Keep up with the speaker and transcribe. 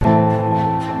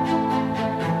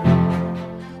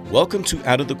Welcome to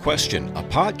Out of the Question, a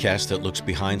podcast that looks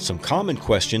behind some common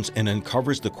questions and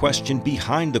uncovers the question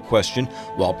behind the question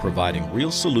while providing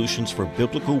real solutions for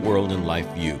biblical world and life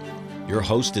view. Your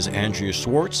host is Andrea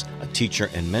Schwartz, a teacher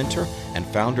and mentor and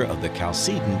founder of the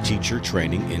Chalcedon Teacher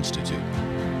Training Institute.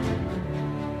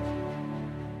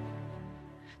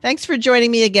 Thanks for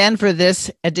joining me again for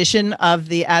this edition of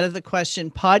the Out of the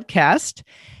Question podcast.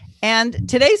 And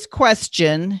today's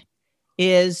question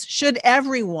is, should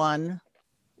everyone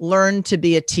learn to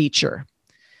be a teacher?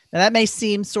 Now, that may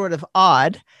seem sort of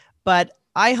odd, but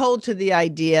I hold to the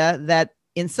idea that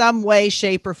in some way,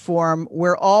 shape, or form,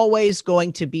 we're always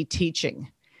going to be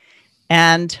teaching.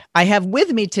 And I have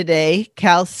with me today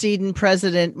Chalcedon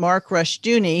President Mark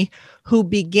Rushdoony, who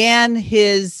began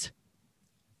his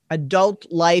adult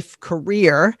life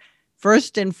career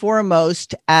first and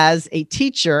foremost as a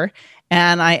teacher.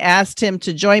 And I asked him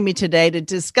to join me today to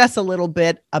discuss a little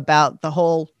bit about the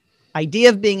whole idea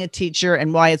of being a teacher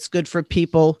and why it's good for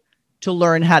people to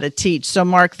learn how to teach. So,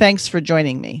 Mark, thanks for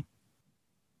joining me.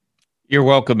 You're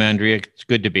welcome, Andrea. It's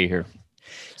good to be here.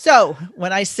 So,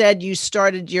 when I said you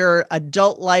started your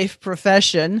adult life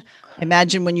profession, I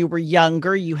imagine when you were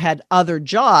younger, you had other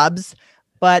jobs,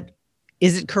 but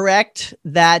is it correct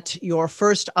that your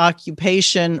first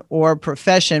occupation or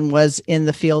profession was in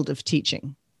the field of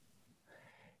teaching?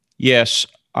 Yes,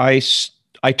 I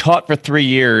taught for 3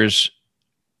 years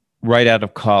right out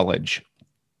of college.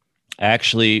 I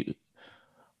actually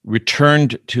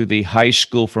returned to the high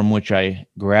school from which I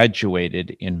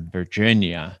graduated in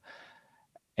Virginia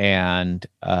and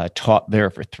taught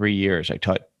there for 3 years. I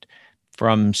taught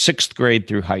from 6th grade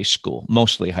through high school,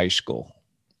 mostly high school,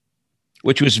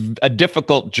 which was a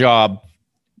difficult job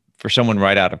for someone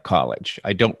right out of college.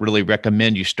 I don't really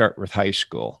recommend you start with high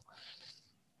school.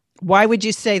 Why would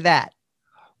you say that?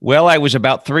 Well, I was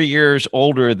about 3 years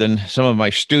older than some of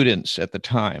my students at the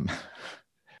time.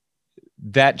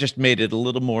 That just made it a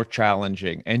little more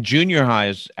challenging. And junior high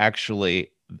is actually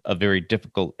a very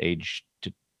difficult age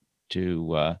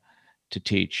to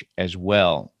teach as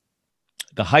well.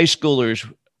 The high schoolers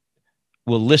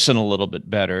will listen a little bit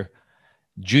better.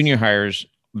 Junior hires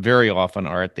very often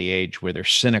are at the age where they're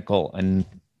cynical and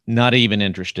not even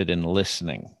interested in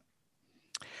listening.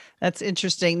 That's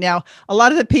interesting. Now, a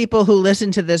lot of the people who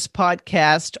listen to this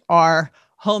podcast are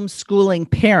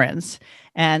homeschooling parents,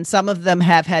 and some of them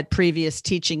have had previous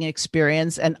teaching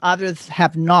experience and others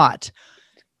have not.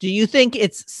 Do you think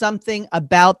it's something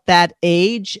about that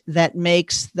age that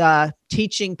makes the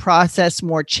teaching process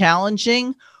more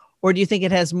challenging? Or do you think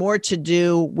it has more to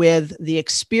do with the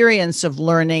experience of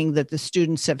learning that the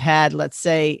students have had, let's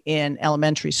say, in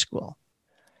elementary school?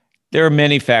 There are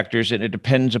many factors, and it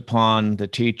depends upon the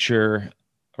teacher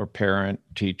or parent,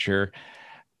 teacher,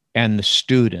 and the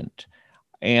student.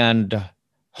 And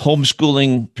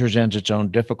homeschooling presents its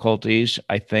own difficulties,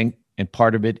 I think, and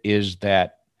part of it is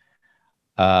that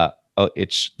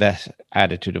it's that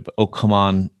attitude of, oh, come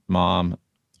on, mom,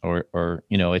 or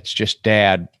it's just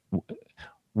dad.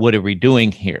 What are we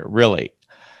doing here, really?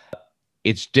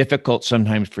 It's difficult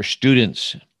sometimes for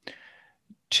students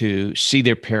to see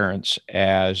their parents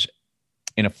as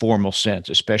in a formal sense,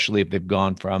 especially if they've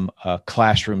gone from a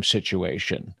classroom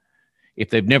situation. If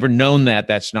they've never known that,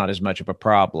 that's not as much of a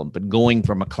problem. But going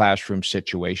from a classroom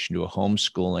situation to a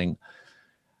homeschooling,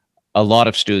 a lot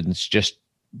of students just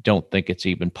don't think it's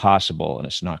even possible and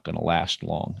it's not going to last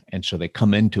long. And so they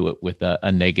come into it with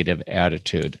a negative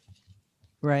attitude.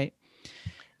 Right.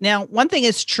 Now, one thing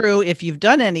is true if you've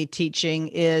done any teaching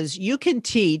is you can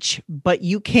teach, but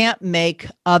you can't make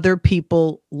other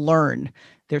people learn.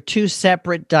 They're two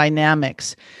separate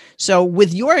dynamics. So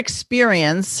with your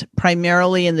experience,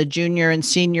 primarily in the junior and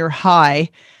senior high,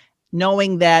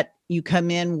 knowing that you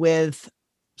come in with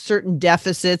certain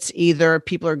deficits, either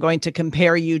people are going to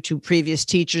compare you to previous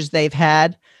teachers they've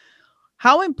had,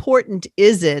 how important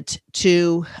is it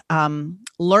to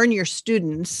learn your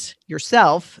students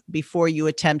yourself before you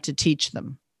attempt to teach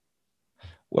them?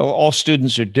 Well, all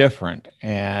students are different,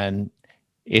 and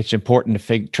it's important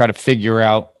to try to figure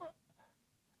out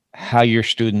how your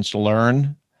students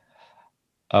learn,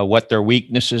 what their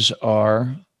weaknesses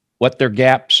are, what their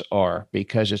gaps are,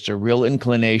 because it's a real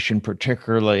inclination,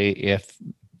 particularly if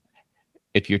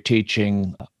you're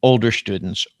teaching older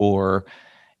students or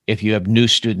if you have new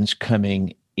students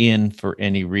coming in for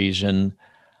any reason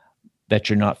that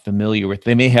you're not familiar with.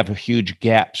 They may have huge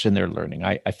gaps in their learning.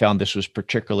 I found this was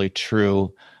particularly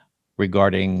true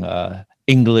regarding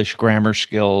English grammar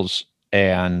skills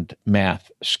and math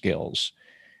skills.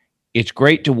 It's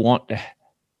great to want to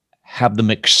have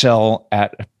them excel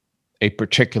at a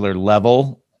particular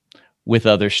level with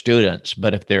other students,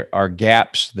 but if there are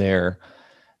gaps there,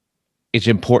 it's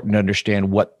important to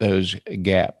understand what those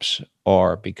gaps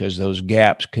are, because those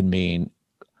gaps can mean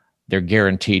they're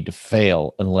guaranteed to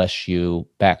fail unless you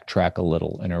backtrack a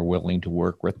little and are willing to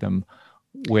work with them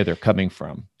where they're coming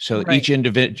from. So Right.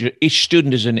 each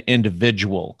student is an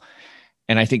individual.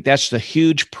 And I think that's the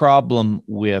huge problem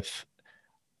with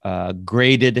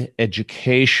graded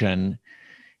education,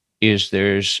 is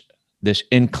there's this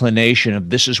inclination of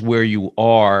this is where you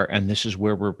are and this is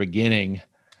where we're beginning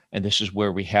and this is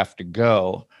where we have to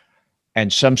go.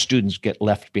 And some students get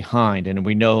left behind. And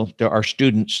we know there are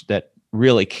students that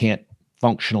really can't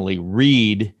functionally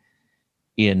read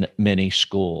in many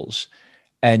schools.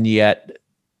 And yet,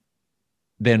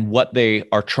 then what they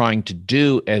are trying to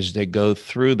do as they go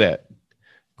through that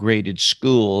graded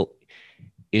school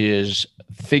is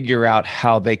figure out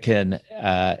how they can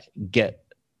get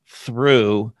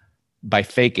through by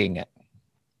faking it.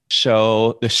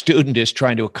 So the student is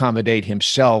trying to accommodate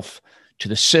himself to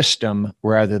the system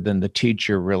rather than the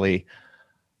teacher really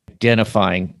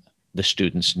identifying the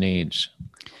student's needs.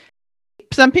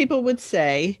 Some people would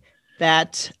say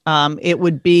that it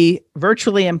would be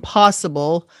virtually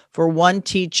impossible for one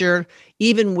teacher,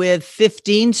 even with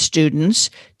 15 students,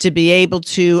 to be able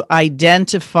to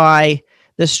identify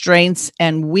the strengths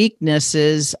and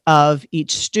weaknesses of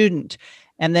each student.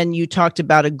 And then you talked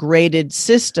about a graded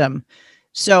system.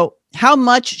 So how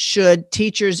much should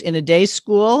teachers in a day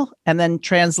school, and then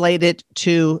translate it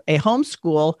to a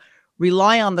homeschool,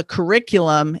 rely on the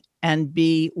curriculum and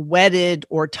be wedded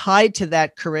or tied to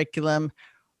that curriculum,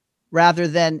 rather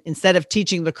than, instead of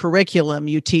teaching the curriculum,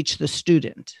 you teach the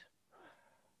student?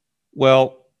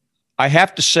 Well, I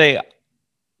have to say,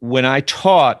 when I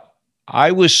taught,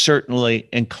 I was certainly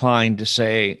inclined to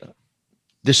say,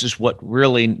 this is what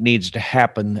really needs to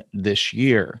happen this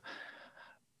year.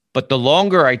 But the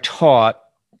longer I taught,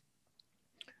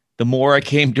 the more I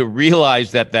came to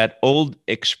realize that that old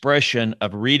expression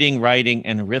of reading, writing,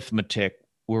 and arithmetic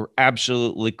were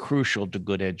absolutely crucial to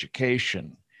good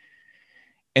education.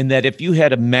 And that if you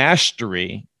had a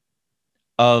mastery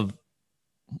of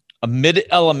a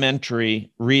mid-elementary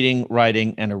reading,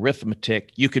 writing, and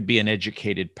arithmetic, you could be an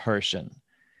educated person.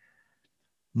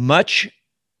 Much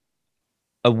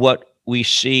of what we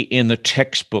see in the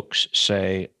textbooks,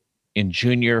 say, in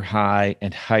junior high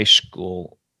and high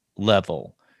school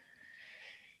level,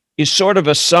 is sort of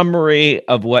a summary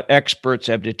of what experts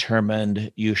have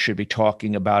determined you should be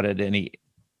talking about at any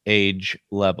age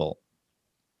level.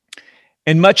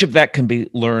 And much of that can be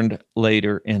learned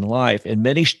later in life. And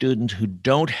many students who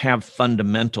don't have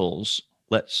fundamentals,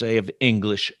 let's say of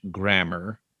English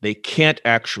grammar, they can't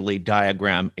actually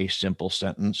diagram a simple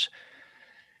sentence.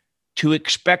 To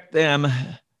expect them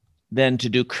then to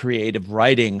do creative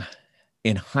writing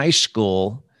in high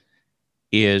school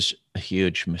is a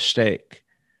huge mistake.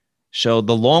 So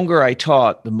the longer I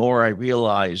taught, the more I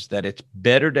realized that it's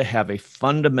better to have a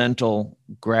fundamental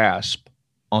grasp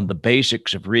on the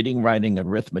basics of reading, writing, and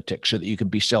arithmetic so that you can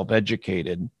be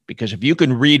self-educated. Because if you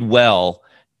can read well,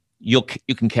 you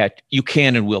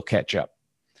can and will catch up.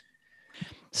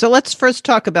 So let's first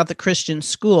talk about the Christian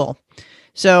school.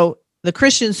 So the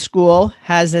Christian school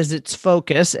has as its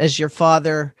focus, as your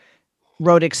father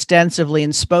wrote extensively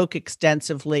and spoke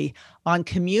extensively on,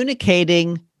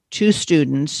 communicating to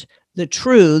students the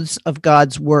truths of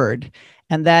God's word.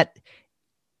 And that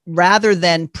rather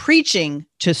than preaching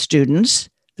to students,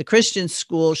 the Christian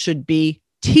school should be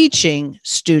teaching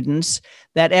students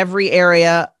that every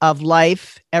area of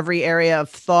life, every area of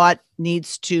thought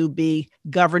needs to be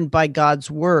governed by God's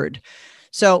word.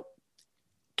 So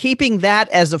keeping that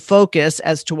as a focus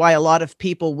as to why a lot of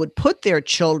people would put their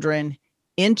children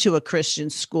into a Christian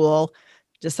school,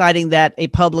 deciding that a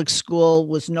public school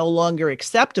was no longer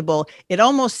acceptable, it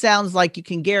almost sounds like you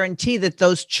can guarantee that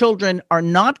those children are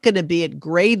not going to be at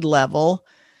grade level.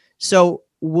 So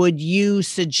would you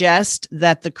suggest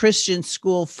that the Christian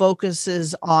school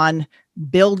focuses on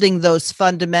building those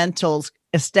fundamentals,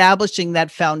 establishing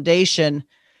that foundation,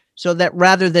 so that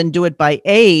rather than do it by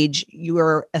age, you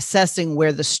are assessing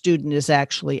where the student is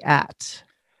actually at?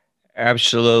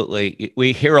 Absolutely.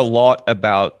 We hear a lot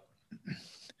about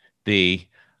the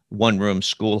one-room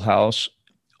schoolhouse.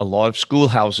 A lot of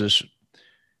schoolhouses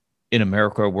in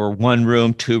America were one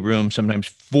room, two room, sometimes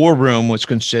four room was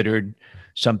considered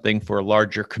something for a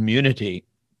larger community.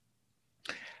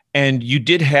 And you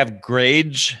did have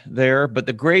grades there, but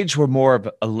the grades were more of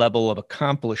a level of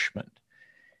accomplishment.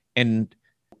 And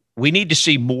we need to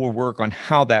see more work on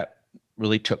how that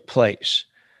really took place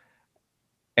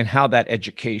and how that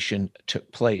education took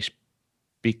place.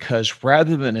 Because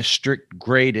rather than a strict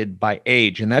graded by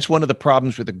age, and that's one of the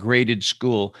problems with a graded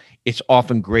school, it's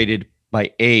often graded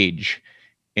by age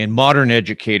And modern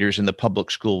educators in the public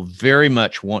school very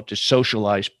much want to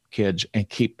socialize kids and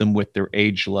keep them with their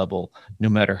age level, no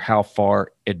matter how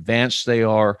far advanced they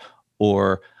are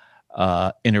or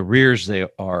in arrears they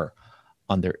are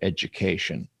on their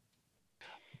education.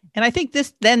 And I think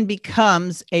this then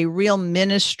becomes a real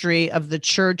ministry of the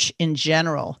church in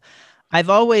general. I've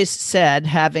always said,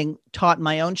 having taught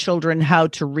my own children how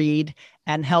to read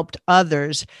and helped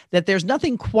others, that there's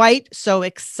nothing quite so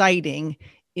exciting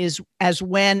as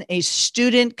when a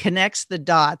student connects the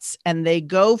dots and they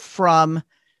go from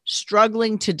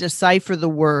struggling to decipher the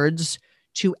words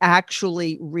to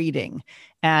actually reading.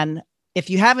 And if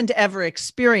you haven't ever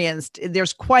experienced,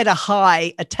 there's quite a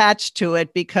high attached to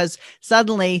it, because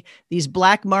suddenly these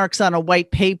black marks on a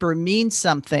white paper mean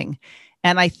something.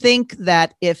 And I think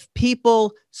that if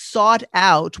people sought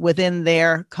out within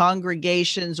their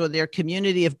congregations or their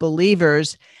community of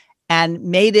believers and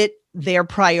made it their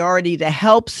priority to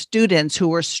help students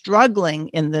who are struggling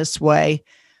in this way,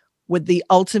 with the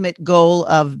ultimate goal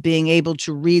of being able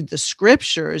to read the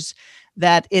scriptures,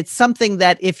 that it's something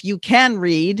that if you can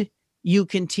read, you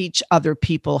can teach other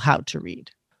people how to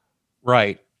read.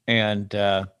 Right. And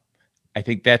I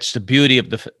think that's the beauty of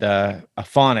the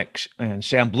phonics. And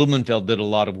Sam Blumenfeld did a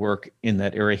lot of work in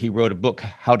that area. He wrote a book,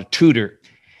 How to Tutor.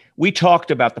 We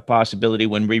talked about the possibility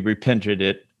when we reprinted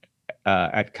it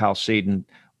at Chalcedon,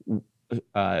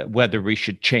 whether we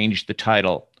should change the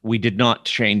title. We did not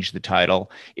change the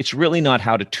title. It's really not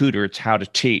how to tutor, it's how to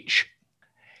teach.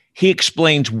 He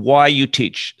explains why you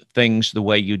teach things the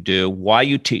way you do, why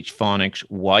you teach phonics,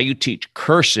 why you teach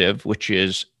cursive, which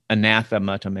is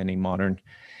anathema to many modern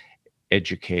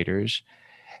educators.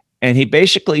 And he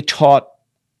basically taught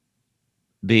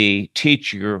the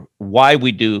teacher why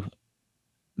we do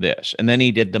this. And then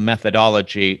he did the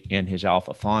methodology in his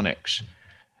Alpha Phonics.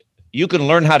 You can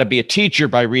learn how to be a teacher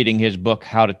by reading his book,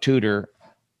 How to Tutor,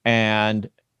 and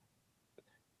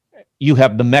you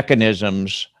have the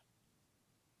mechanisms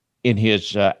in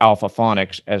his Alpha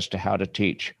Phonics as to how to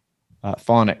teach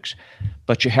phonics.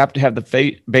 But you have to have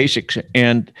the basics.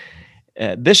 And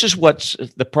this is what's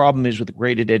the problem is with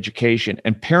graded education.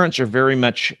 And parents are very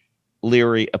much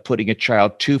leery of putting a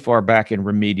child too far back in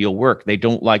remedial work. They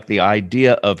don't like the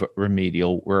idea of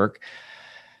remedial work.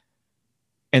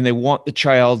 And they want the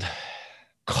child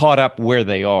caught up where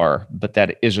they are, but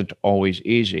that isn't always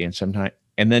easy.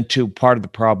 And then too, part of the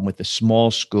problem with the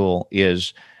small school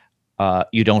is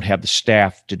you don't have the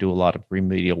staff to do a lot of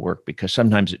remedial work, because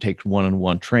sometimes it takes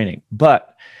one-on-one training.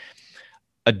 But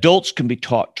adults can be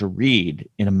taught to read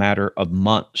in a matter of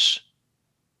months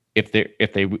if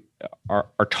they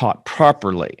are taught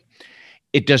properly.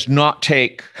 It does not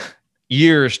take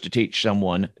years to teach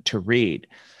someone to read,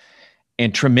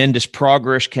 and tremendous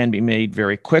progress can be made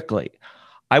very quickly.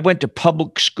 I went to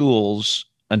public schools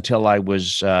until I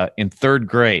was in third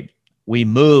grade. We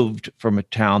moved from a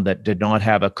town that did not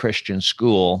have a Christian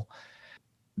school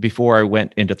before I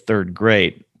went into third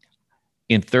grade.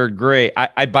 In third grade,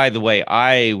 I by the way,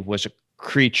 I was a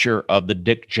creature of the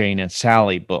Dick, Jane, and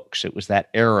Sally books. It was that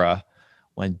era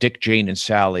when Dick, Jane, and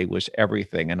Sally was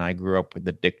everything, and I grew up with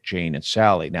the Dick, Jane, and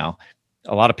Sally. Now,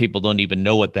 a lot of people don't even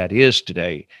know what that is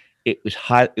today. It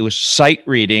was sight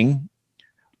reading,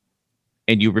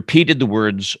 and you repeated the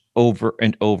words over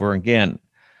and over again.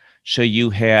 So you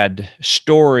had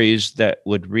stories that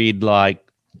would read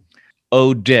like,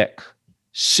 "Oh, Dick,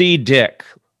 see Dick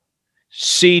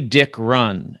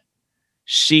run,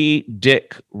 see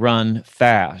Dick run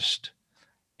fast."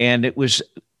 And it was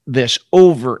this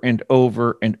over and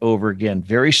over and over again,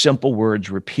 very simple words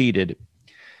repeated.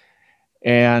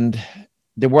 And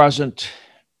there wasn't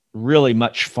really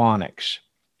much phonics.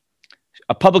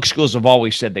 Public schools have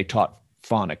always said they taught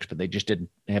phonics, but they just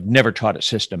have never taught it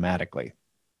systematically.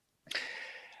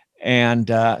 And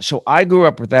so I grew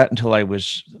up with that until I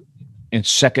was in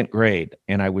second grade,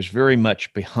 and I was very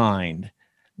much behind.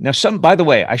 Now, by the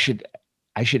way, I should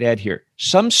add here,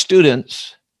 some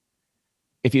students,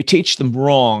 if you teach them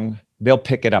wrong, they'll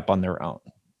pick it up on their own.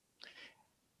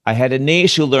 I had a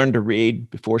niece who learned to read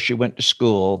before she went to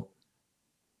school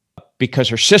because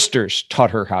her sisters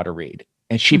taught her how to read,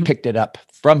 and she picked it up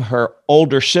from her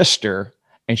older sister,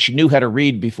 and she knew how to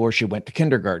read before she went to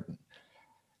kindergarten.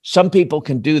 Some people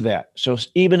can do that. So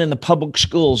even in the public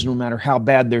schools, no matter how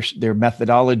bad their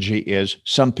methodology is,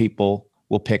 some people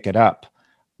will pick it up.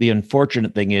 The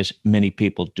unfortunate thing is many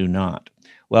people do not.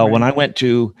 Well, When I went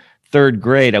to third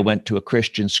grade, I went to a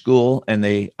Christian school, and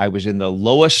I was in the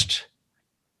lowest.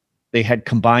 They had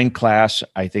combined class.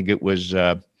 I think it was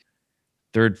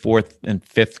third, fourth, and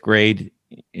fifth grade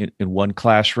in one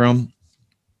classroom.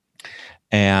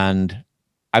 And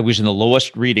I was in the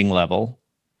lowest reading level.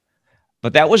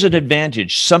 But that was an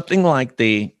advantage. Something like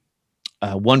the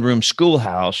one-room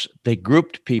schoolhouse, they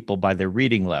grouped people by their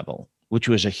reading level, which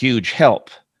was a huge help.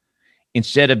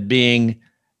 Instead of being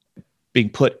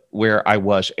put where I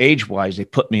was age-wise, they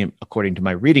put me according to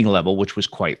my reading level, which was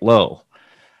quite low.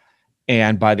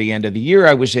 And by the end of the year,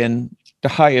 I was in the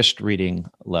highest reading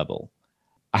level.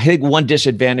 I think one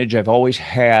disadvantage I've always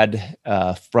had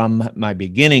from my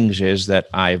beginnings is that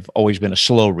I've always been a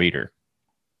slow reader.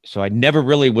 So I never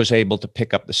really was able to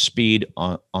pick up the speed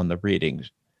on the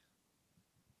readings.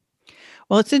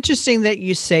 Well, it's interesting that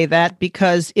you say that,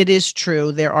 because it is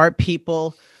true. There are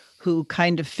people who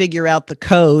kind of figure out the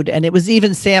code. And it was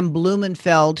even Sam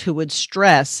Blumenfeld who would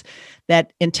stress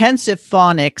that intensive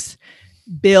phonics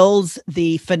builds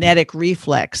the phonetic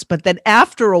reflex, but that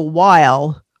after a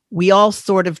while, we all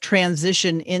sort of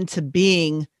transition into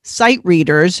being sight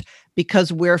readers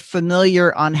because we're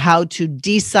familiar on how to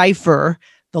decipher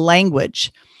the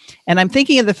language. And I'm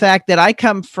thinking of the fact that I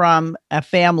come from a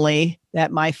family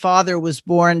that my father was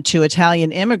born to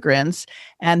Italian immigrants,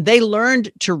 and they learned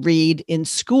to read in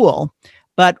school.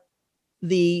 But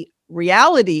the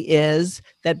reality is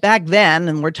that back then,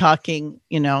 and we're talking,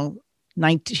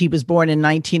 he was born in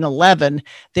 1911,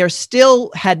 there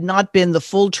still had not been the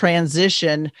full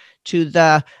transition to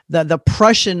the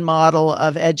Prussian model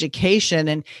of education.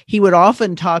 And he would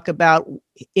often talk about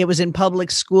it was in public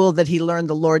school that he learned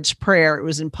the Lord's Prayer. It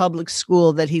was in public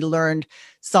school that he learned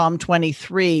Psalm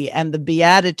 23 and the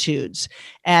Beatitudes.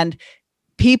 And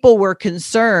people were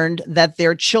concerned that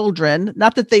their children,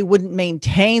 not that they wouldn't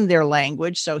maintain their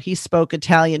language, so he spoke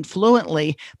Italian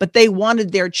fluently, but they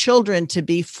wanted their children to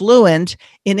be fluent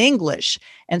in English.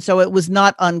 And so it was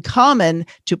not uncommon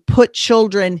to put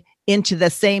children into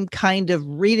the same kind of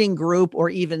reading group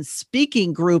or even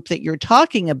speaking group that you're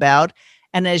talking about.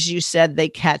 And as you said, they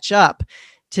catch up.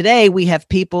 Today, we have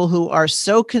people who are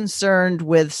so concerned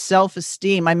with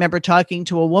self-esteem. I remember talking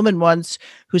to a woman once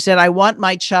who said, I want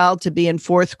my child to be in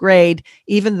 4th grade,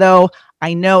 even though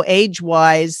I know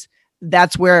age-wise,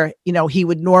 that's where, he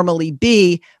would normally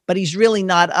be, but he's really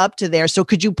not up to there. So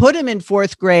could you put him in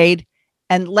 4th grade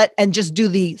and just do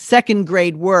the 2nd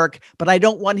grade work, but I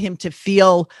don't want him to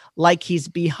feel like he's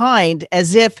behind,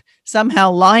 as if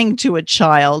somehow lying to a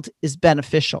child is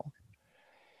beneficial.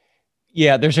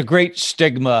 Yeah, there's a great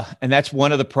stigma, and that's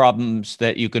one of the problems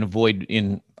that you can avoid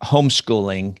in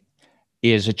homeschooling,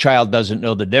 is a child doesn't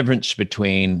know the difference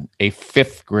between a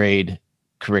 5th grade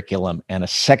curriculum and a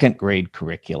 2nd grade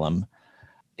curriculum.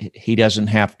 He doesn't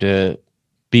have to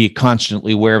be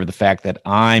constantly aware of the fact that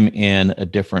I'm in a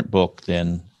different book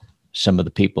than some of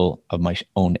the people of my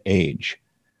own age.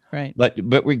 Right. But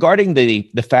regarding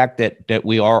the fact that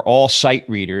we are all sight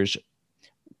readers,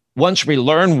 once we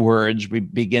learn words, we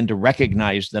begin to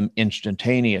recognize them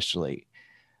instantaneously.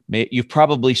 You've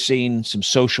probably seen some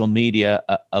social media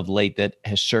of late that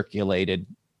has circulated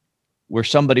where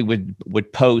somebody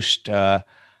would post,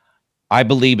 I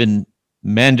believe in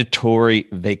mandatory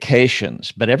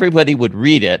vacations, but everybody would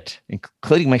read it,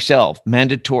 including myself,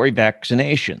 mandatory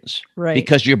vaccinations. Right.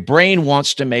 Because your brain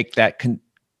wants to make that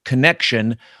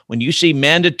connection. When you see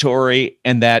mandatory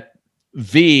and that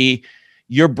V,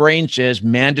 your brain says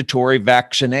mandatory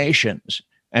vaccinations.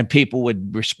 And people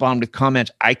would respond to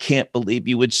comments, I can't believe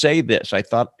you would say this. I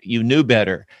thought you knew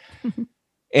better.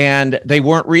 And they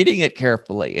weren't reading it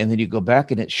carefully. And then you go back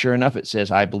and sure enough, it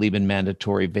says, I believe in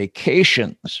mandatory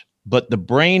vacations. But the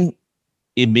brain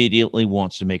immediately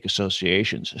wants to make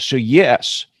associations. So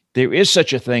yes, there is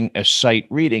such a thing as sight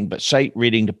reading, but sight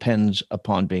reading depends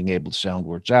upon being able to sound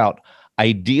words out.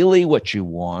 Ideally, what you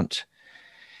want,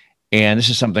 and this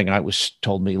is something I was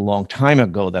told me a long time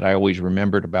ago that I always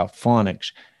remembered about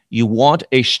phonics, you want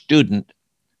a student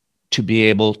to be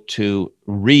able to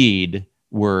read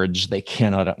words they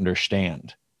cannot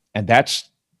understand. And that's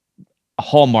a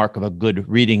hallmark of a good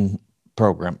reading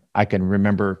program. I can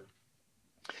remember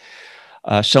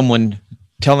someone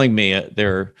telling me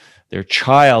their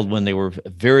child, when they were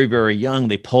very, very young,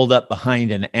 they pulled up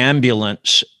behind an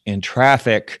ambulance in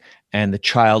traffic, and the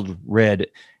child read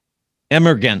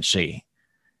emergency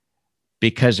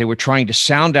because they were trying to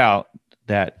sound out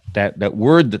that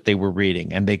word that they were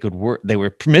reading, and they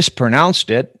were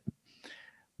mispronounced it,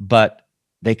 but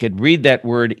they could read that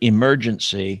word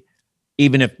emergency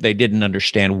even if they didn't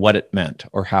understand what it meant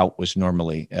or how it was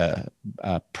normally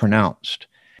pronounced.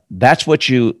 That's what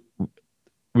you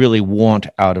really want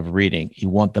out of reading.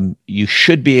 You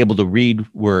should be able to read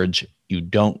words you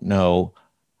don't know,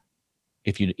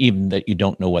 that you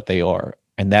don't know what they are.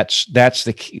 And that's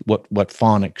the key, what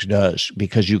phonics does,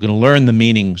 because you can learn the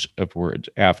meanings of words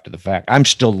after the fact. I'm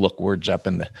still look words up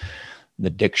in the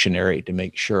dictionary to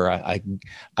make sure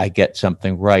I get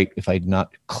something right. If I'm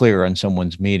not clear on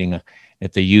someone's meaning,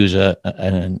 if they use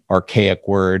an archaic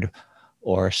word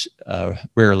or a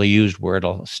rarely used word,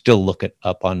 I'll still look it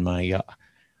up on my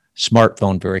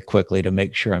smartphone very quickly to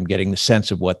make sure I'm getting the sense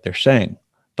of what they're saying.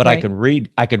 But right.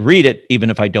 I could read it even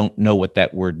if I don't know what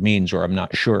that word means or I'm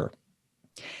not sure.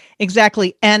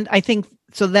 Exactly. And I think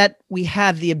so that we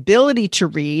have the ability to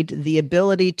read, the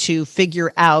ability to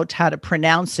figure out how to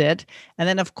pronounce it. And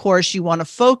then, of course, you want to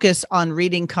focus on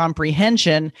reading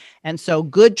comprehension. And so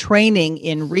good training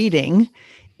in reading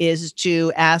is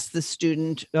to ask the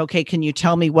student, okay, can you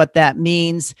tell me what that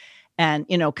means? And,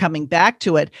 coming back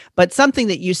to it. But something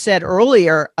that you said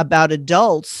earlier about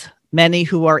adults, many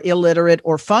who are illiterate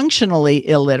or functionally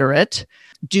illiterate,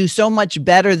 do so much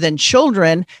better than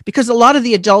children because a lot of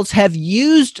the adults have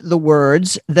used the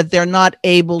words that they're not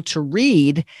able to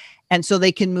read. And so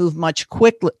they can move much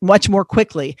more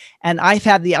quickly. And I've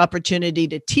had the opportunity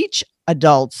to teach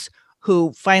adults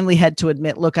who finally had to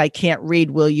admit, look, I can't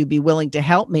read. Will you be willing to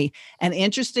help me? And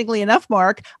interestingly enough,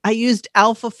 Mark, I used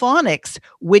Alpha Phonics,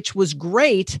 which was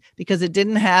great because it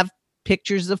didn't have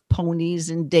pictures of ponies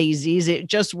and daisies. It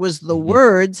just was the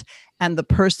words, and the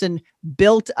person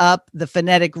built up the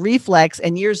phonetic reflex.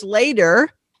 And years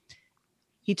later,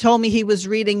 he told me he was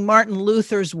reading Martin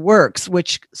Luther's works,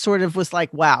 which sort of was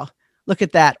like, wow, look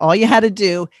at that. All you had to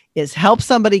do is help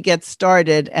somebody get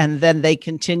started, and then they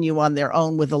continue on their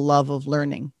own with a love of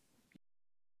learning.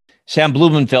 Sam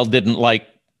Blumenfeld didn't like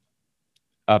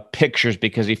pictures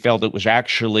because he felt it was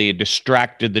actually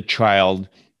distracted the child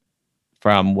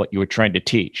from what you were trying to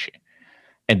teach.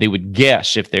 And they would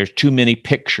guess. If there's too many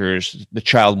pictures, the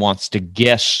child wants to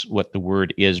guess what the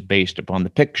word is based upon the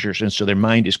pictures. And so their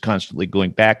mind is constantly going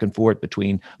back and forth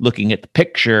between looking at the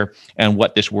picture and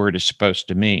what this word is supposed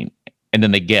to mean. And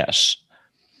then they guess.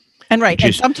 And right.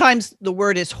 And sometimes the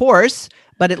word is horse,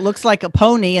 but it looks like a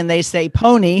pony, and they say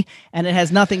pony, and it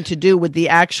has nothing to do with the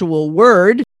actual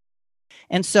word.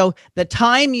 And so the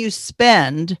time you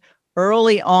spend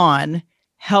early on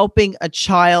helping a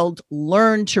child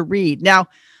learn to read. Now,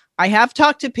 I have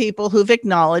talked to people who've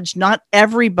acknowledged not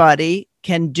everybody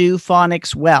can do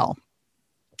phonics well,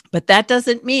 but that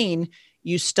doesn't mean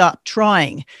you stop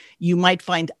trying. You might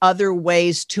find other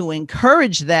ways to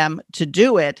encourage them to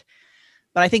do it.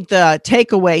 But I think the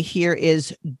takeaway here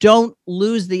is don't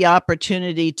lose the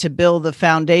opportunity to build the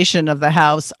foundation of the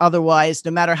house. Otherwise,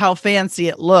 no matter how fancy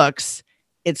it looks,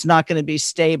 it's not going to be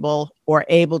stable or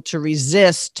able to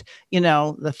resist,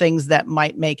 the things that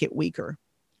might make it weaker.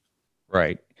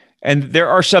 Right. And there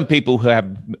are some people who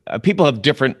have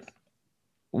different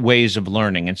ways of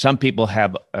learning, and some people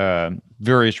have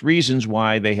various reasons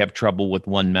why they have trouble with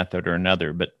one method or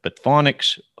another. But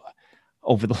phonics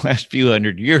over the last few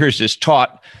hundred years has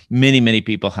taught many, many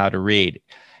people how to read.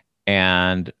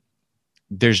 And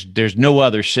there's no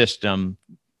other system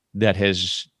that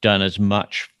has done as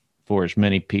much for as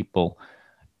many people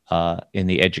in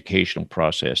the educational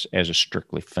process as a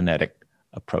strictly phonetic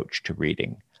approach to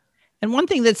reading. And one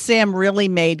thing that Sam really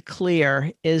made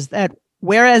clear is that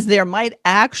whereas there might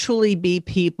actually be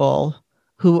people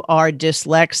who are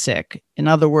dyslexic, in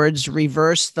other words,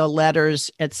 reverse the letters,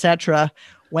 etc.,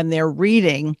 when they're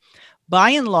reading, by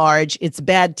and large, it's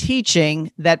bad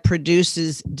teaching that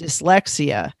produces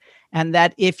dyslexia. And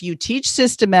that if you teach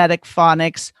systematic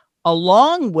phonics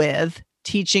along with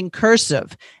teaching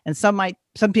cursive. And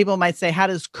some people might say, how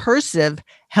does cursive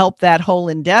help that whole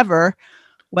endeavor?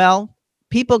 Well,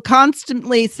 people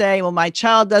constantly say, well, my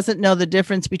child doesn't know the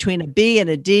difference between a B and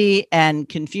a D and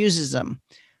confuses them.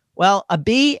 Well, a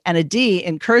B and a D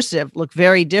in cursive look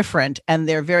very different, and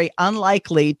they're very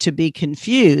unlikely to be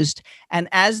confused. And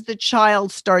as the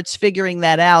child starts figuring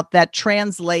that out, that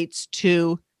translates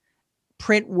to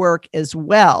print work as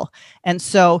well. And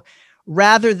so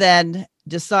rather than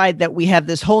decide that we have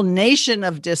this whole nation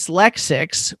of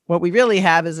dyslexics, what we really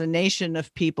have is a nation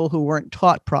of people who weren't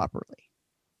taught properly.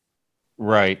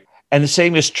 Right. And the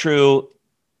same is true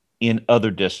in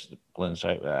other disciplines.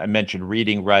 I mentioned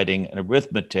reading, writing, and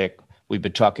arithmetic. We've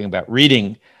been talking about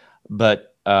reading,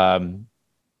 but in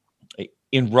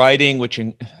writing, which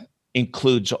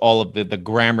includes all of the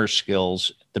grammar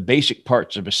skills, the basic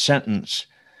parts of a sentence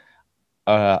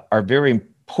are very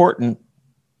important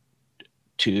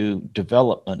to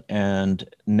development, and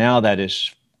now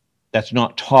that's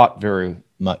not taught very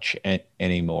much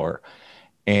anymore.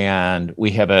 And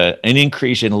we have an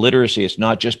increase in literacy. It's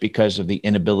not just because of the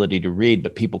inability to read,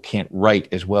 but people can't write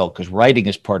as well, because writing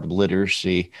is part of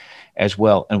literacy as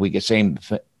well. And we can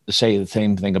say the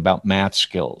same thing about math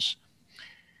skills.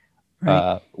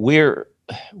 Right. We're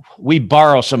we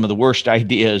borrow some of the worst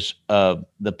ideas of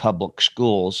the public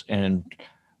schools. And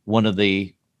one of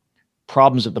the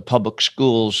problems of the public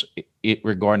schools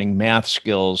regarding math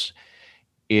skills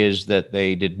is that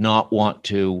they did not want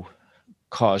to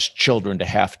cause children to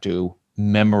have to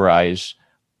memorize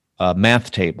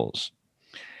math tables.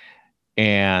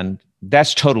 And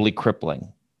that's totally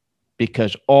crippling,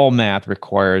 because all math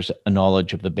requires a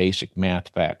knowledge of the basic math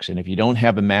facts. And if you don't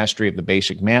have a mastery of the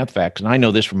basic math facts, and I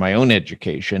know this from my own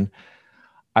education,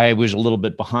 I was a little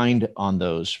bit behind on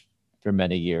those for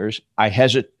many years. I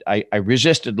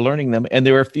resisted learning them. And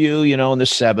there were a few, in the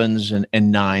 7s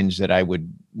and 9s that I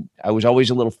was always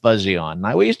a little fuzzy on. And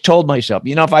I always told myself,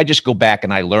 if I just go back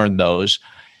and I learn those,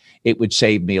 it would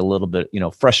save me a little bit,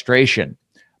 frustration.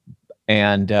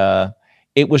 And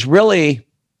it was really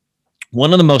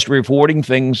one of the most rewarding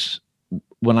things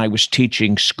when I was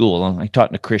teaching school. And I taught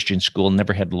in a Christian school,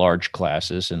 never had large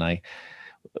classes. And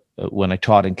when I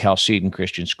taught in Chalcedon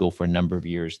Christian School for a number of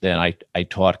years, then I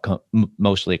taught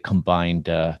mostly a combined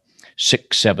 6th,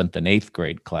 7th, and 8th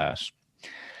grade class.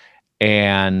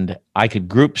 And I could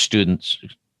group students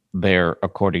there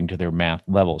according to their math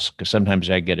levels, because sometimes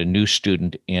I get a new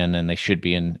student in and they should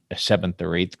be in a 7th or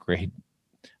 8th grade,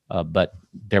 but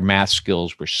their math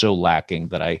skills were so lacking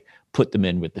that I put them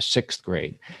in with the 6th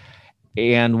grade.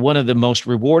 And one of the most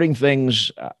rewarding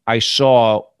things I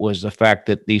saw was the fact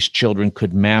that these children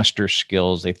could master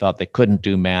skills. They thought they couldn't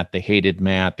do math. They hated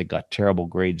math. They got terrible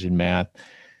grades in math.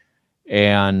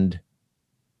 And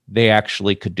they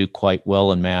actually could do quite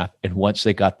well in math. And once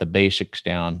they got the basics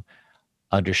down,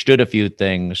 understood a few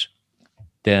things,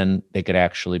 then they could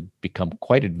actually become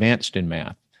quite advanced in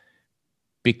math,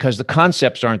 because the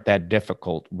concepts aren't that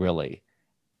difficult, really.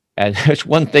 And it's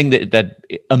one thing that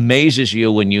amazes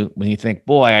you when you think,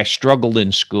 boy, I struggled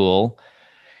in school.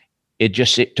 It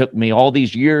took me all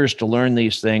these years to learn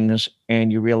these things.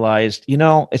 And you realized,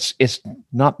 it's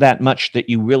not that much that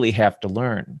you really have to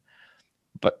learn.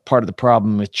 But part of the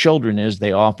problem with children is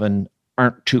they often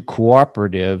aren't too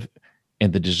cooperative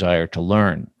in the desire to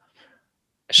learn.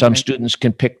 Some students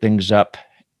can pick things up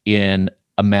in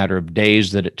a matter of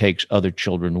days that it takes other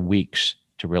children weeks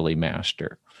to really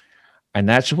master. And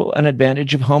that's an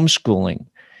advantage of homeschooling,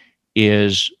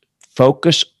 is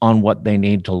focus on what they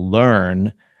need to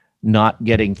learn, not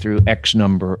getting through X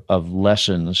number of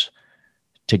lessons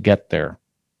to get there.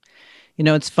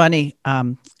 It's funny.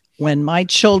 When my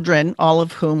children, all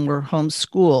of whom were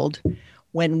homeschooled,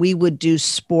 when we would do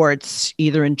sports,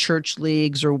 either in church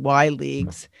leagues or Y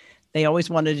leagues, they always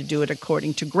wanted to do it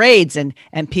according to grades, and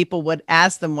people would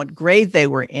ask them what grade they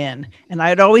were in. And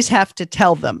I'd always have to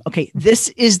tell them, okay, this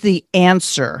is the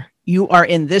answer. You are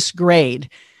in this grade.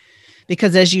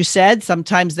 Because as you said,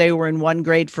 sometimes they were in one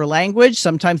grade for language.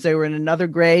 Sometimes they were in another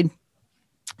grade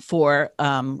for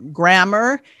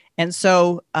grammar. And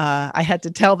so I had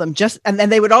to tell them and then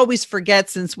they would always forget,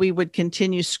 since we would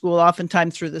continue school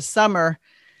oftentimes through the summer.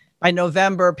 By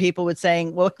November, people would say,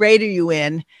 well, what grade are you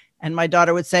in? And my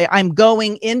daughter would say, I'm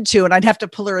going into, and I'd have to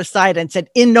pull her aside and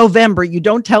said, in November, you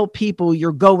don't tell people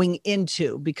you're going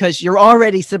into, because you're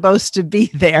already supposed to be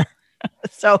there.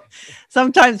 So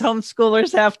sometimes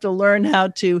homeschoolers have to learn how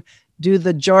to do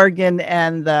the jargon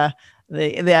and the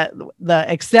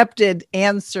accepted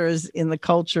answers in the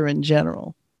culture in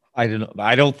general. I'm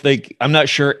not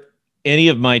sure any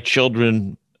of my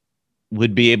children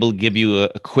would be able to give you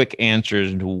a quick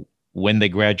answer to when they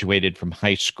graduated from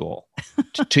high school.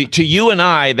 to you and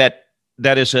I,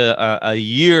 that is a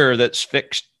year that's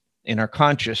fixed in our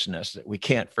consciousness that we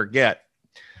can't forget.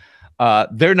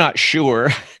 They're not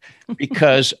sure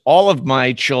because all of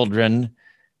my children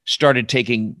started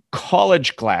taking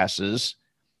college classes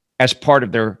as part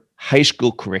of their high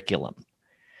school curriculum.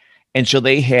 And so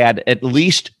they had at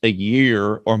least a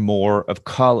year or more of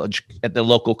college at the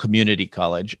local community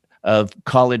college, of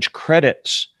college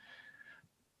credits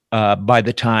by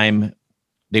the time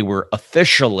they were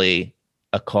officially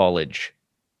a college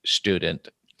student.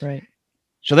 Right.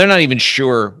 So they're not even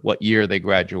sure what year they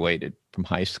graduated from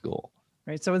high school.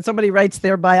 Right. So when somebody writes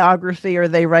their biography or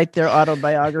they write their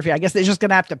autobiography, I guess they're just going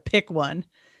to have to pick one.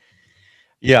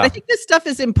 Yeah. But I think this stuff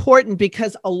is important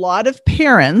because a lot of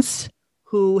parents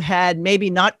who had maybe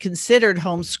not considered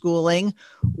homeschooling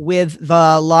with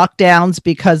the lockdowns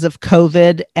because of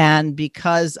COVID and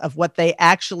because of what they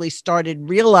actually started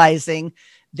realizing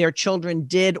their children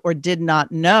did or did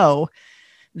not know,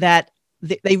 that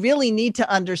they really need to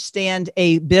understand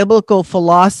a biblical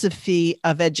philosophy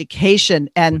of education.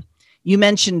 And you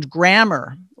mentioned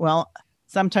grammar. Well,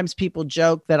 Sometimes people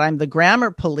joke that I'm the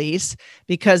grammar police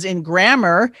because in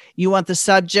grammar, you want the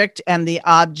subject and the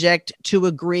object to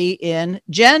agree in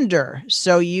gender.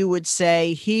 So you would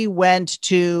say he went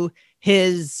to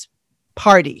his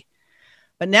party.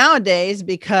 But nowadays,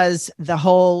 because the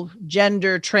whole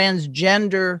transgender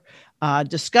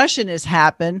discussion has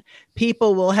happened,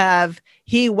 people will have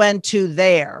he went to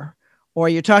their, or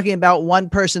you're talking about one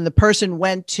person, the person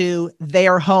went to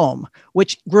their home,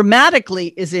 which grammatically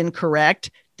is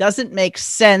incorrect, doesn't make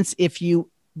sense if you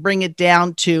bring it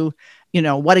down to,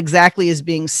 what exactly is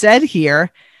being said here.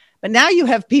 But now you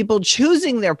have people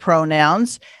choosing their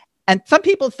pronouns. And some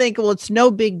people think, well, it's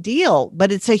no big deal,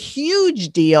 but it's a huge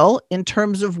deal in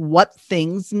terms of what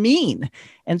things mean.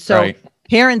 And so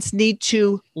parents need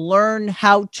to learn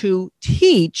how to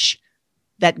teach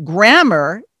that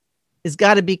grammar has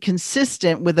got to be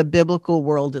consistent with a biblical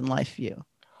world and life view.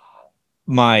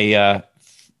 My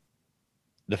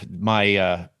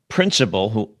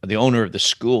principal, the owner of the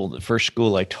school, the first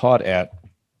school I taught at,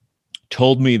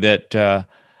 told me that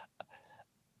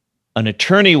an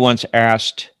attorney once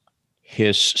asked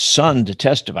his son to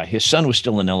testify. His son was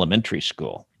still in elementary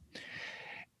school.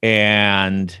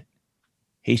 And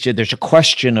he said, there's a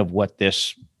question of what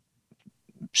this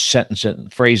sentence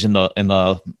and phrase in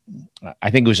the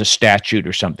I think it was a statute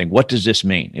or something. What does this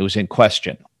mean? It was in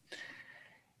question.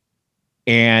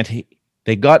 And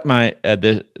they got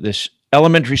this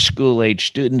elementary school age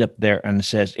student up there and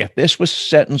says, if this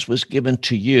sentence was given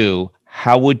to you,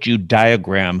 how would you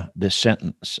diagram this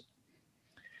sentence?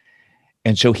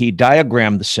 And so he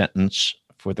diagrammed the sentence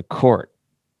for the court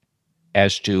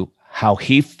as to how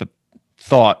he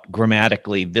thought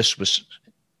grammatically this was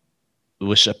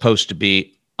supposed to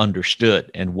be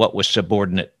understood and what was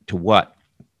subordinate to what,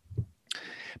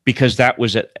 because that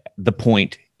was at the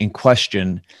point in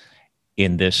question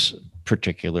in this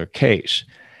particular case.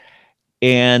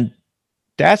 And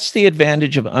that's the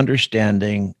advantage of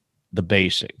understanding the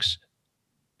basics,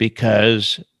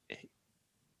 because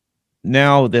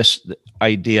now this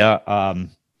idea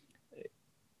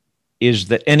is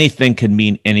that anything can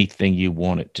mean anything you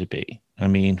want it to be. I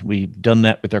mean, we've done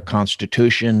that with our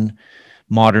Constitution.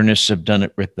 Modernists have done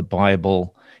it with the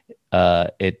Bible.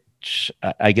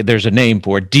 There's a name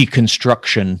for it,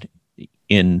 deconstruction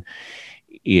in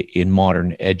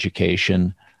modern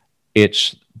education.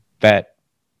 It's that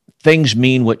things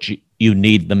mean what you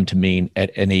need them to mean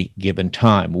at any given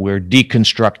time. We're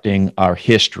deconstructing our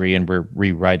history and we're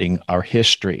rewriting our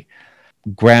history.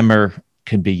 Grammar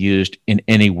can be used in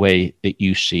any way that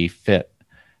you see fit.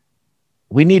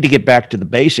 We need to get back to the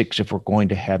basics if we're going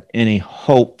to have any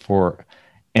hope for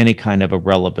any kind of a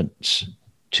relevance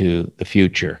to the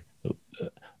future.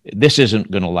 This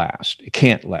isn't going to last. It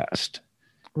can't last.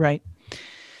 Right.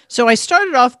 So I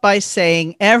started off by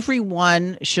saying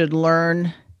everyone should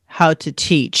learn how to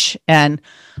teach. And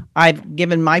I've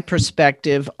given my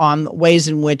perspective on ways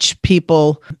in which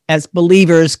people as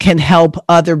believers can help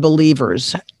other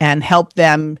believers and help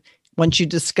them once you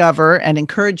discover and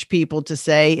encourage people to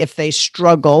say if they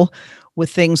struggle with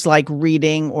things like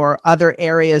reading or other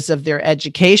areas of their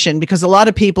education, because a lot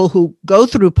of people who go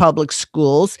through public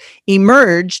schools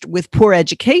emerged with poor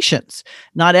educations.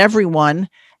 Not everyone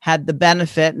had the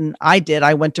benefit, and I did.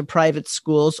 I went to private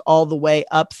schools all the way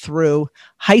up through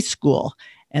high school.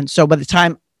 And so by the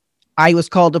time I was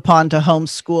called upon to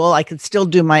homeschool, I could still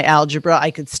do my algebra.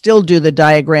 I could still do the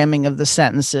diagramming of the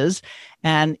sentences.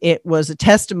 And it was a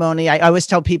testimony. I always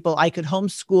tell people I could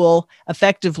homeschool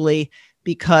effectively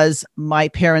because my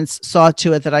parents saw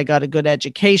to it that I got a good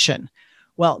education.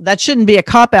 Well, that shouldn't be a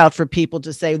cop-out for people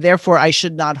to say, therefore, I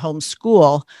should not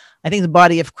homeschool. I think the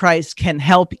body of Christ can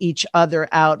help each other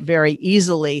out very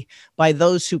easily by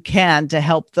those who can to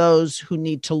help those who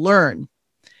need to learn.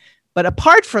 But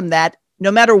apart from that,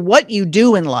 no matter what you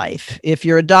do in life, if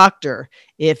you're a doctor,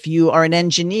 if you are an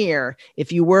engineer,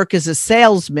 if you work as a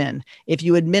salesman, if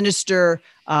you administer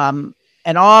an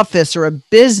office or a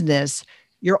business,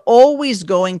 you're always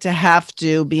going to have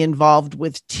to be involved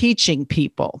with teaching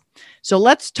people. So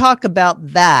let's talk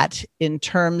about that in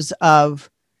terms of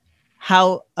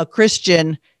how a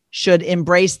Christian should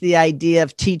embrace the idea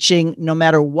of teaching no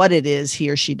matter what it is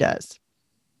he or she does.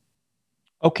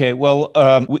 Okay, well,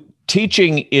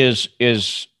 teaching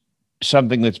is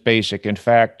something that's basic. In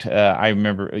fact, I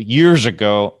remember years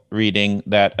ago reading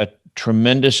that a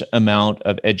tremendous amount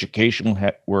of educational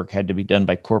work had to be done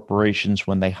by corporations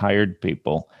when they hired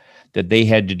people, that they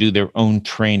had to do their own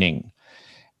training,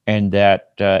 and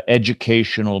that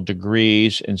educational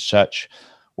degrees and such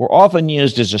were often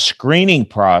used as a screening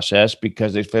process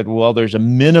because they said, well, there's a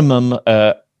minimum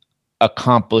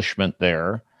accomplishment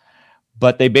there,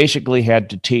 but they basically had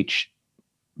to teach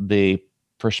the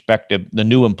perspective, the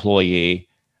new employee,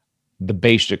 the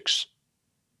basics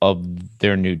of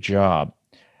their new job.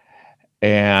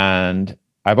 And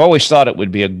I've always thought it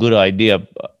would be a good idea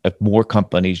if more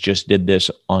companies just did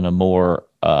this on a more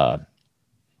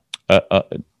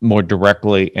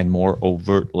directly and more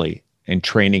overtly in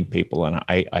training people. And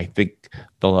I think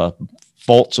the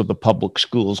faults of the public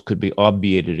schools could be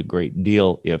obviated a great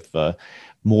deal if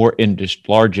more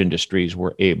large industries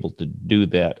were able to do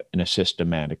that in a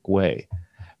systematic way,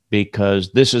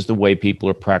 because this is the way people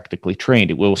are practically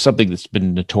trained. Well, something that's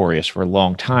been notorious for a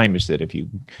long time is that a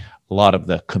lot of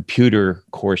the computer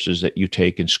courses that you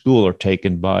take in school are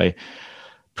taken by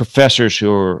professors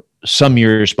who are some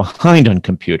years behind on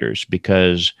computers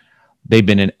because they've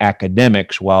been in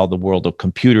academics while the world of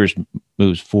computers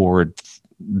moves forward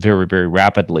very, very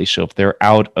rapidly. So if they're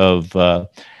out of the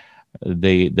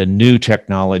new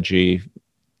technology,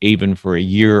 even for a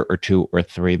year or two or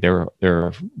three,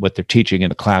 what they're teaching in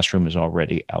the classroom is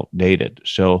already outdated.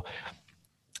 So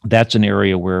that's an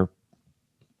area where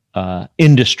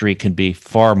industry can be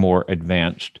far more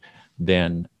advanced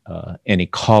than any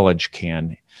college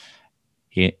can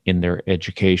in their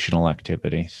educational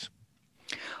activities.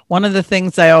 One of the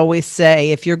things I always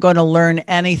say, if you're going to learn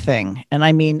anything, and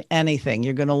I mean anything,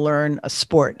 you're going to learn a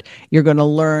sport, you're going to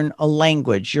learn a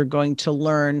language, you're going to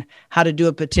learn how to do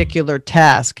a particular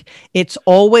task, it's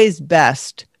always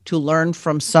best to learn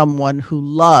from someone who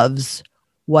loves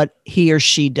what he or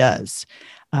she does.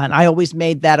 And I always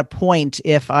made that a point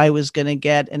if I was going to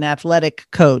get an athletic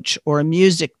coach or a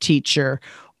music teacher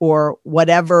or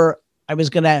whatever I was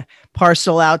going to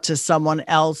parcel out to someone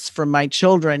else for my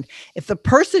children. If the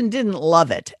person didn't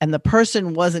love it and the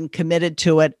person wasn't committed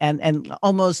to it and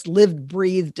almost lived,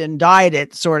 breathed, and died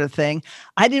it sort of thing,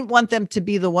 I didn't want them to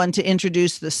be the one to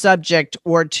introduce the subject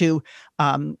or to,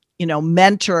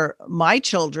 mentor my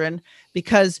children,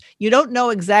 because you don't know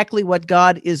exactly what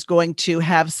God is going to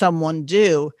have someone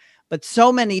do. But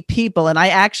so many people, and I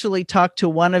actually talked to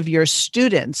one of your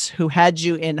students who had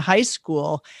you in high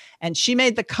school, and she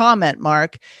made the comment,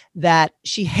 Mark, that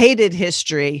she hated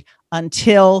history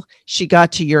until she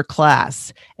got to your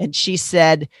class. And she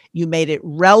said, you made it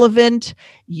relevant.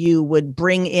 You would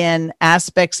bring in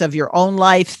aspects of your own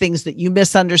life, things that you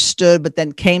misunderstood, but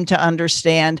then came to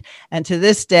understand. And to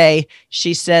this day,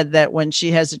 she said that when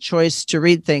she has a choice to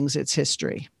read things, it's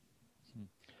history.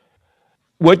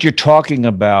 What you're talking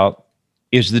about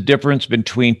is the difference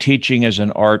between teaching as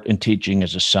an art and teaching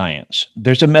as a science.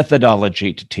 There's a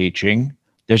methodology to teaching.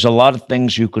 There's a lot of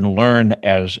things you can learn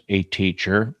as a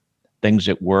teacher, things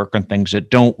that work and things that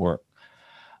don't work.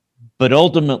 But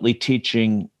ultimately,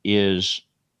 teaching is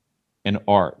an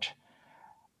art.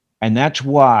 And that's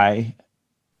why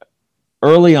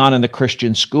early on in the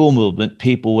Christian school movement,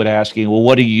 people would ask, well,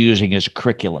 what are you using as a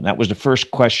curriculum? That was the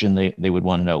first question they would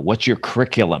want to know. What's your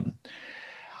curriculum?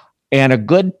 And a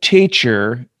good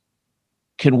teacher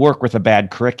can work with a bad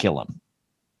curriculum.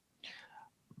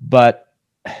 But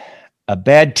a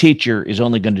bad teacher is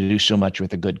only going to do so much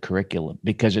with a good curriculum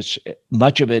because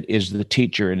much of it is the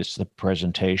teacher and it's the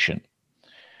presentation.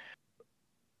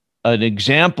 An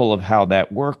example of how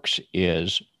that works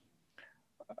is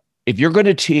if you're going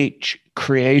to teach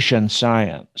creation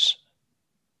science,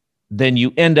 then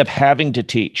you end up having to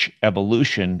teach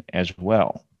evolution as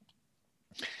well.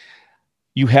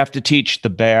 You have to teach the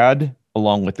bad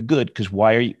along with the good, because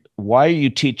why are you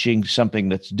teaching something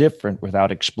that's different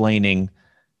without explaining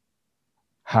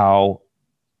how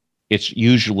it's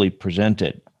usually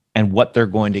presented and what they're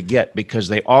going to get? Because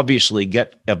they obviously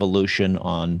get evolution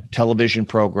on television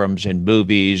programs and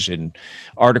movies and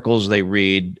articles they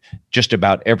read just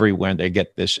about everywhere. They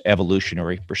get this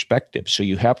evolutionary perspective. So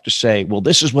you have to say, well,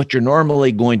 this is what you're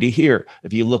normally going to hear.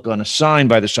 If you look on a sign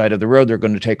by the side of the road, they're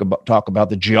going to talk about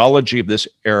the geology of this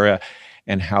area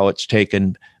and how it's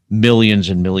taken millions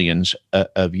and millions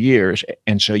of years.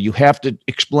 And so you have to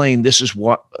explain this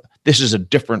is a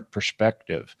different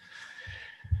perspective.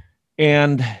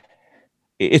 And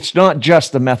it's not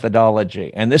just the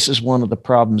methodology. And this is one of the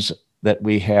problems that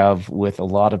we have with a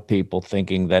lot of people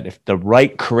thinking that if the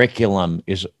right curriculum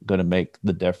is going to make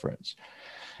the difference,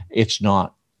 it's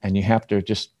not. And you have to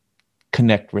just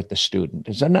connect with the student.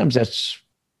 And sometimes that's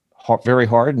very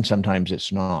hard and sometimes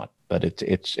it's not, but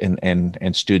it's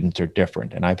and students are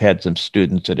different. And I've had some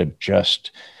students that have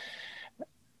just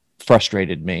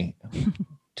frustrated me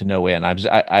to no end.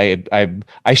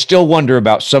 I still wonder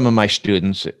about some of my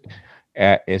students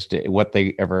as to what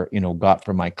they ever got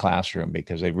from my classroom,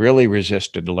 because they really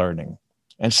resisted learning,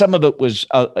 and some of it was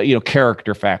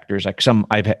character factors. Like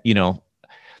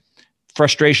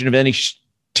frustration of any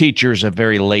teacher is a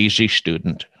very lazy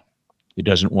student, He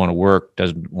doesn't want to work,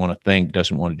 doesn't want to think,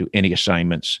 doesn't want to do any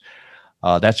assignments.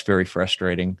 That's very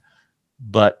frustrating.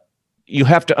 But you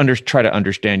have to try to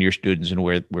understand your students and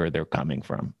where they're coming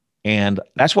from. And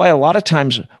that's why a lot of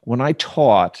times when I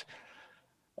taught,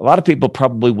 a lot of people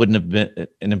probably wouldn't have been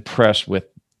impressed with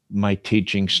my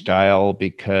teaching style,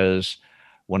 because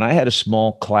when I had a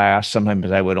small class,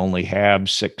 sometimes I would only have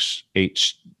 6,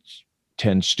 8,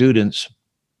 10 students.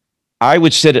 I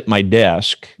would sit at my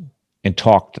desk and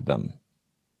talk to them.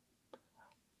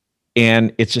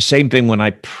 And it's the same thing when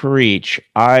I preach.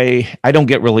 I don't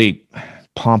get really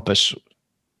pompous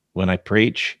when I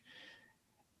preach,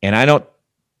 and I don't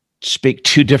speak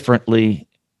too differently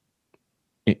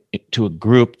to a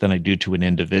group than I do to an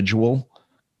individual,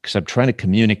 because I'm trying to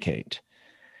communicate.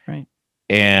 Right.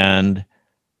 And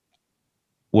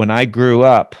when I grew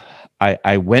up,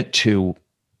 I went to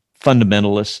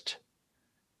fundamentalist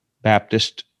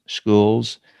Baptist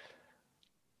schools,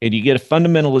 and you get a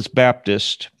fundamentalist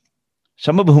Baptist,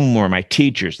 some of whom were my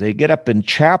teachers. They get up in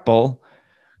chapel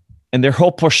and their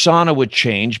whole persona would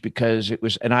change, because it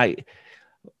was, and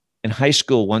in high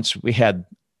school, once we had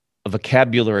a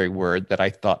vocabulary word that I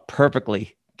thought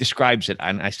perfectly describes it.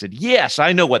 And I said, yes,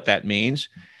 I know what that means.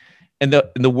 And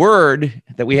the word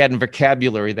that we had in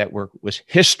vocabulary that was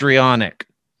histrionic.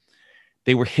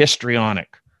 They were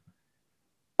histrionic,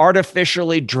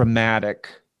 artificially dramatic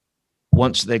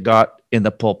once they got in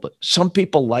the pulpit. Some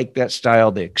people like that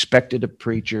style. They expected of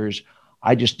preachers.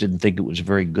 I just didn't think it was a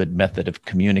very good method of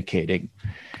communicating.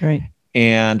 Right.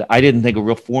 And I didn't think a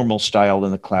real formal style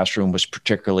in the classroom was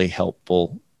particularly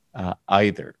helpful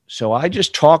either. So I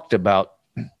just talked about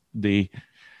the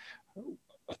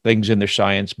things in their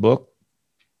science book.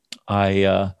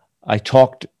 I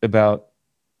talked about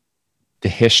the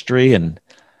history and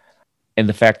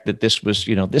the fact that this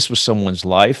was someone's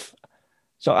life.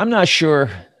 So I'm not sure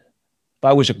if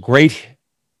I was a great,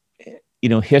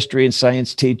 history and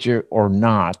science teacher or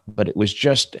not, but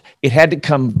it had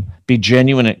to be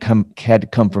genuine. It had to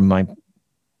come from my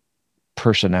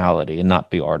personality and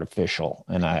not be artificial.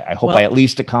 And I hope I at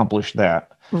least accomplished that.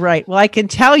 Right. Well, I can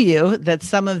tell you that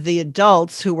some of the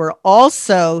adults who were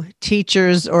also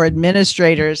teachers or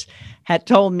administrators had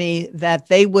told me that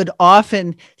they would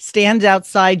often stand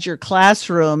outside your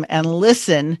classroom and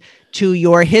listen to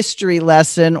your history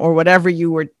lesson or whatever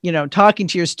you were, talking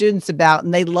to your students about,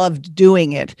 and they loved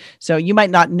doing it. So you might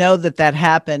not know that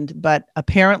happened, but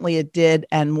apparently it did,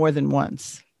 and more than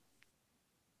once.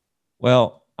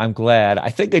 Well, I'm glad. I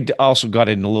think I also got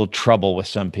in a little trouble with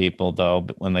some people, though,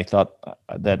 when they thought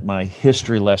that my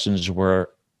history lessons were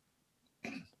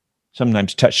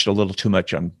sometimes touched a little too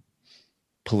much on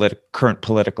current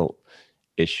political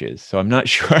issues. So I'm not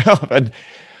sure I often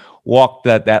walked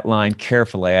that line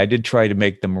carefully. I did try to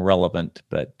make them relevant,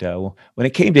 but when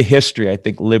it came to history, I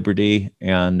think liberty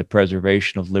and the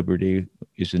preservation of liberty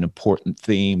is an important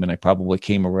theme, and I probably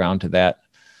came around to that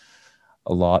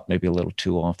a lot, maybe a little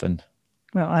too often.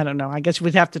 Well, I don't know. I guess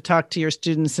we'd have to talk to your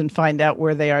students and find out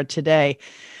where they are today.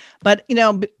 But,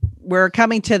 we're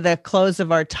coming to the close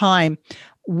of our time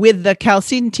with the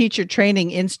Chalcedon Teacher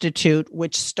Training Institute,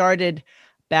 which started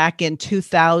back in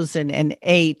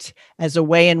 2008 as a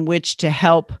way in which to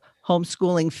help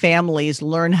homeschooling families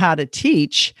learn how to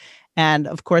teach. And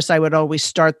of course, I would always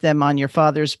start them on your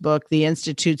father's book, The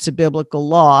Institutes of Biblical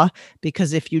Law,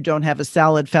 because if you don't have a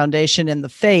solid foundation in the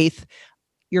faith,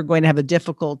 you're going to have a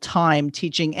difficult time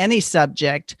teaching any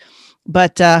subject.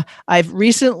 But I've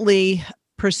recently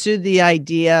pursued the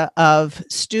idea of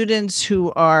students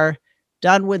who are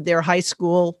done with their high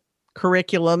school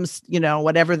curriculums,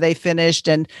 whatever they finished.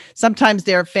 And sometimes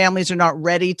their families are not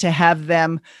ready to have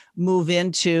them move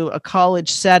into a college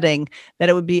setting, that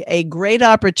it would be a great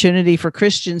opportunity for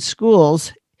Christian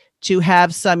schools to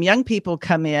have some young people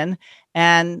come in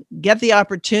and get the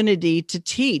opportunity to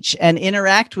teach and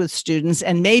interact with students,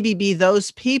 and maybe be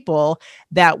those people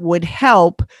that would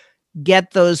help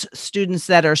get those students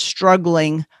that are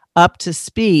struggling up to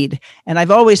speed. And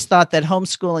I've always thought that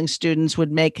homeschooling students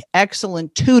would make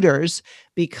excellent tutors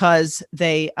because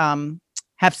they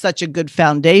have such a good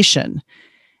foundation.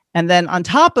 And then on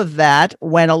top of that,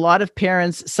 when a lot of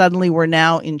parents suddenly were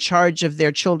now in charge of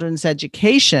their children's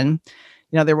education,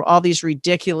 there were all these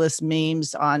ridiculous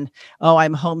memes on,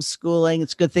 I'm homeschooling.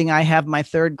 It's a good thing I have my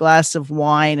third glass of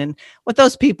wine. And what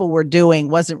those people were doing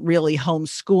wasn't really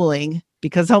homeschooling,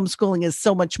 because homeschooling is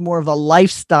so much more of a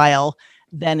lifestyle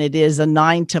than it is a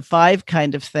 9-to-5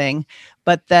 kind of thing.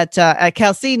 But that at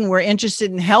Chalcedon, we're interested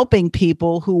in helping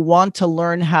people who want to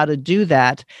learn how to do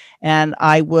that. And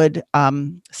I would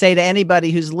say to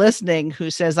anybody who's listening who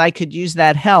says, I could use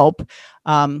that help,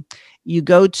 you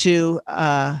go to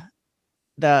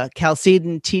the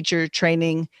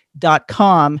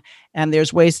CalcedonTeacherTraining.com, and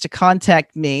there's ways to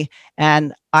contact me.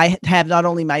 And I have not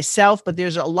only myself, but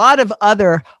there's a lot of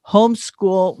other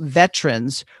homeschool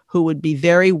veterans who would be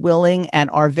very willing and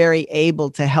are very able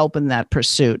to help in that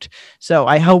pursuit. So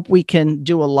I hope we can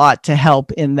do a lot to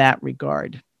help in that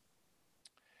regard.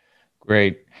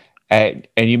 Great. And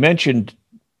you mentioned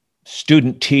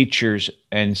student teachers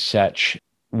and such.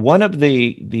 One of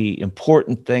the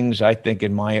important things I think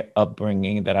in my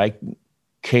upbringing that I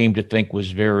came to think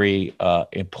was very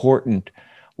important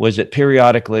was that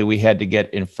periodically we had to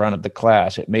get in front of the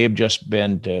class. It may have just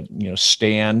been to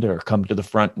stand or come to the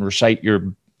front and recite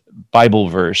your Bible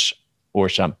verse or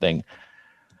something.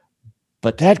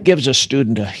 But that gives a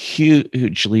student a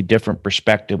hugely different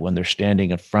perspective when they're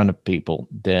standing in front of people.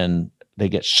 Then they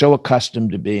get so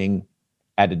accustomed to being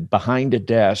behind a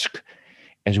desk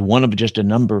as one of just a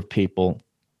number of people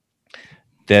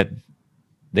that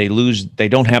they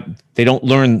don't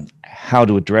learn how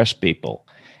to address people.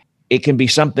 It can be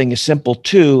something as simple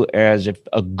too as if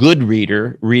a good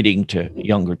reader reading to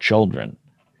younger children.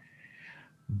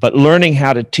 But learning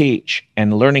how to teach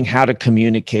and learning how to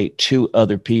communicate to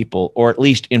other people, or at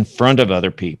least in front of other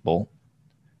people,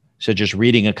 such as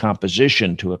reading a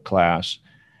composition to a class,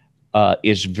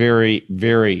 is very,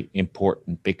 very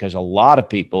important, because a lot of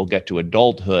people get to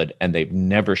adulthood and they've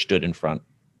never stood in front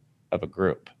of a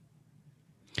group.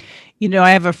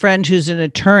 I have a friend who's an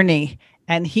attorney,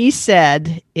 and he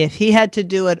said if he had to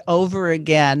do it over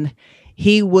again,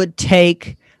 he would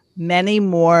take many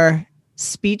more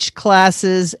speech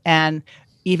classes and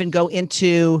even go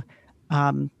into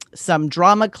some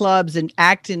drama clubs and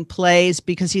act in plays,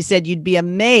 because he said you'd be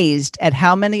amazed at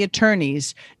how many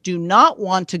attorneys do not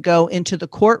want to go into the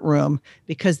courtroom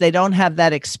because they don't have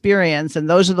that experience. And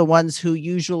those are the ones who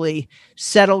usually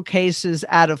settle cases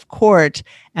out of court.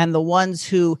 And the ones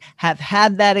who have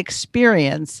had that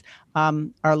experience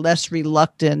are less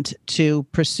reluctant to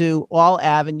pursue all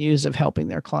avenues of helping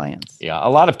their clients. Yeah, a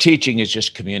lot of teaching is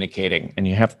just communicating,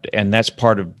 and that's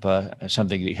part of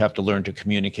something that you have to learn to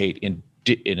communicate in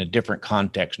a different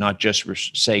context, not just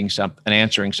saying something and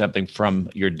answering something from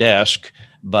your desk,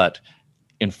 but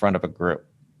in front of a group.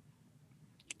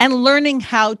 And learning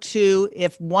how to,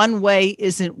 if one way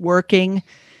isn't working,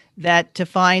 that to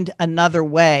find another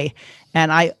way.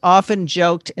 And I often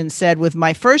joked and said with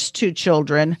my first two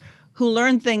children, who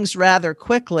learned things rather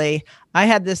quickly, I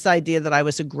had this idea that I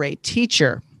was a great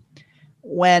teacher.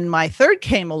 When my third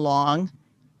came along,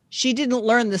 she didn't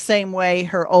learn the same way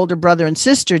her older brother and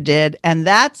sister did. And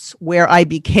that's where I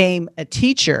became a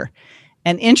teacher.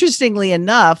 And interestingly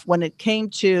enough, when it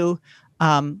came to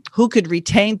who could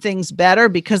retain things better,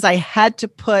 because I had to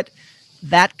put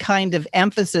that kind of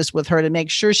emphasis with her to make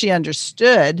sure she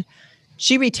understood,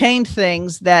 she retained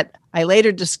things that I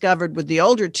later discovered with the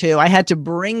older two. I had to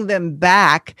bring them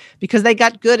back because they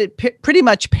got good at pretty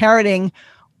much parroting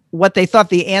what they thought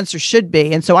the answer should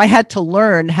be. And so I had to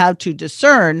learn how to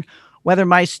discern whether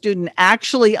my student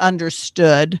actually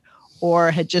understood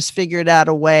or had just figured out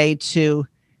a way to,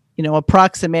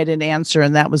 approximate an answer,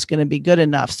 and that was going to be good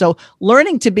enough. So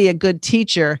learning to be a good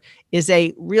teacher is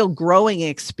a real growing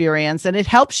experience, and it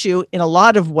helps you in a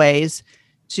lot of ways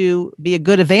to be a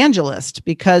good evangelist,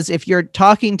 because if you're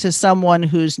talking to someone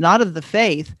who's not of the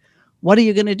faith, what are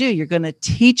you going to do? You're going to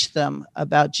teach them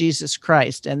about Jesus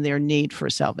Christ and their need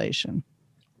for salvation.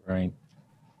 Right.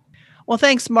 Well,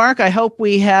 thanks, Mark. I hope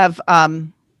we have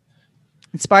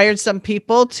inspired some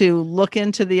people to look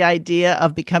into the idea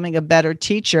of becoming a better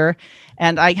teacher.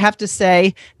 And I have to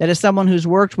say that as someone who's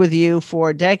worked with you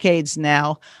for decades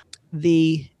now,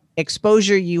 the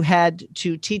exposure you had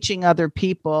to teaching other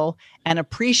people and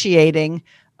appreciating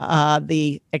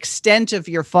the extent of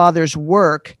your father's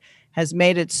work has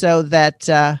made it so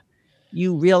that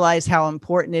you realize how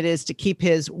important it is to keep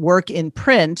his work in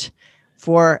print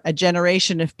for a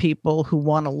generation of people who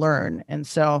want to learn. And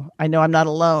so I know I'm not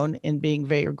alone in being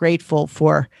very grateful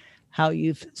for how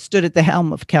you've stood at the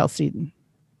helm of Chalcedon.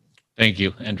 Thank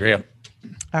you, Andrea.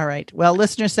 All right. Well,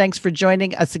 listeners, thanks for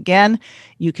joining us again.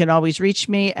 You can always reach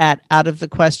me at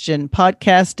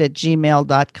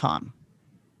outofthequestionpodcast@gmail.com.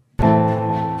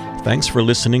 Thanks for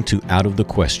listening to Out of the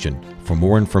Question. For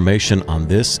more information on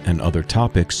this and other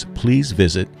topics, please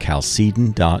visit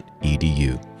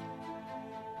chalcedon.edu.